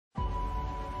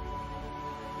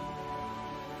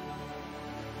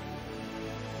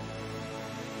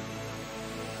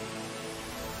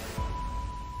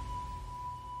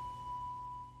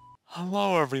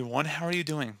Hello everyone, how are you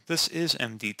doing? This is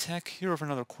MD Tech here with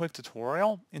another quick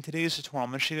tutorial. In today's tutorial,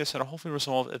 I'm going to show you guys how to hopefully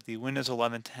resolve if the Windows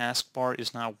 11 taskbar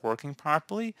is not working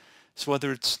properly. So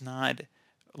whether it's not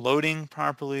loading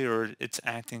properly or it's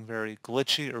acting very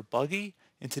glitchy or buggy,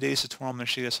 in today's tutorial I'm going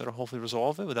to show you guys how to hopefully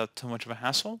resolve it without too much of a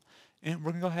hassle. And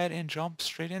we're going to go ahead and jump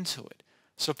straight into it.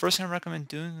 So first thing I recommend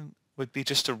doing would be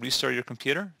just to restart your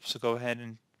computer. So go ahead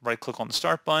and right click on the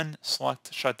start button,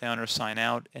 select shut down or sign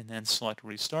out, and then select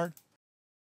restart.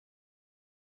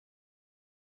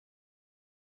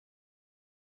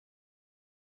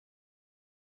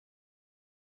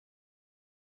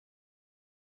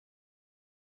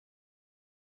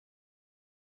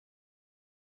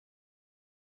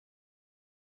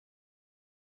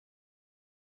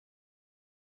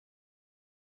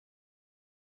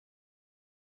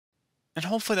 And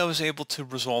hopefully that was able to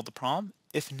resolve the problem.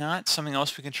 If not, something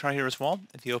else we can try here as well.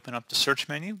 If you open up the search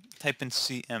menu, type in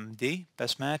CMD,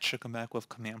 best match, should come back with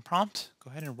command prompt.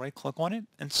 Go ahead and right click on it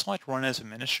and select run as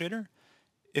administrator.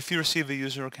 If you receive a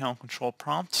user account control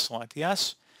prompt, select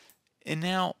yes. And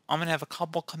now I'm going to have a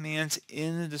couple commands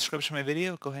in the description of my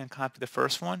video. Go ahead and copy the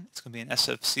first one. It's going to be an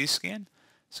SFC scan.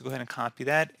 So go ahead and copy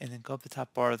that and then go up the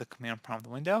top bar of the command prompt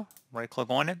window, right click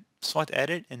on it, select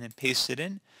edit and then paste it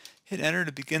in. Hit enter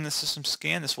to begin the system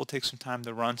scan. This will take some time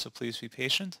to run, so please be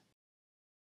patient.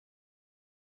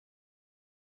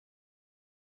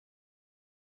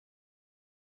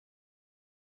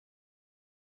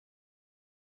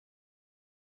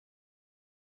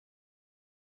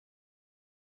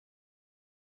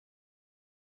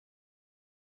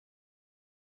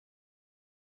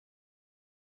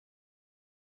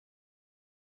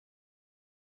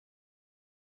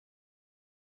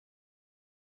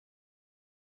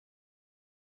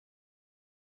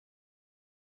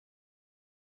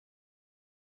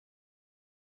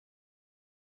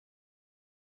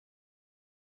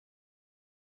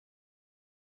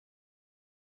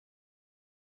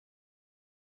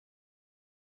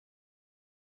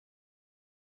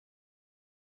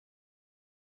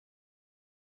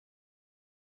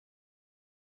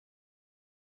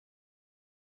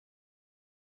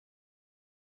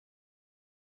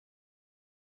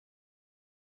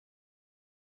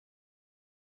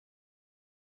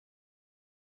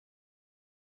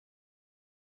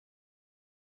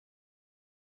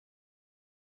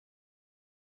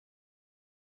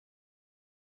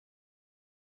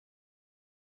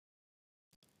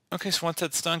 Okay, so once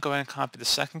that's done, go ahead and copy the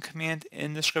second command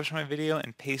in the description of my video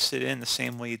and paste it in the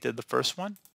same way you did the first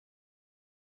one.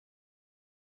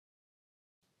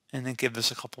 And then give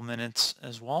this a couple minutes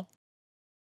as well.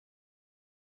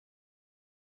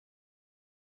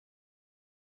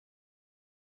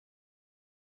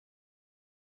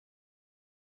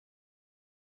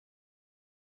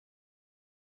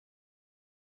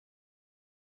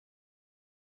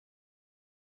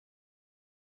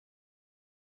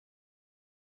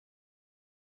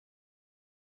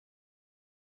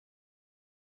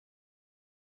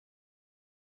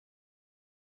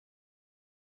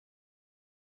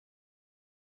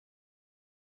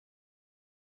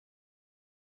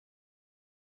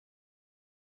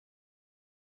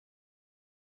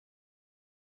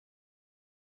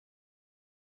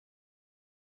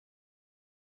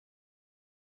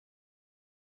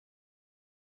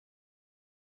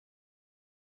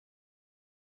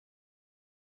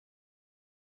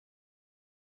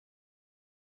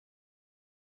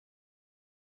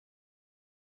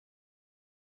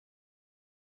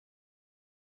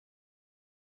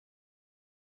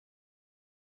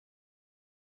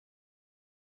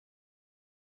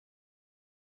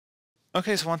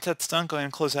 Okay, so once that's done, go ahead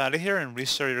and close out of here and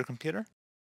restart your computer.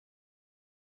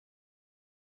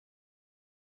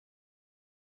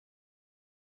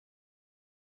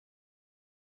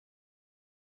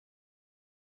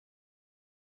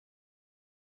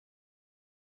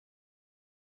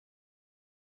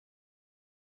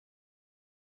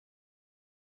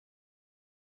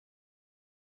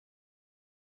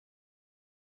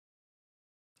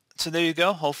 So there you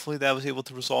go. Hopefully that was able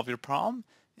to resolve your problem.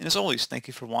 And as always, thank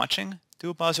you for watching. Do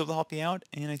hope I was able to help you out,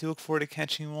 and I do look forward to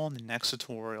catching you all in the next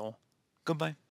tutorial. Goodbye.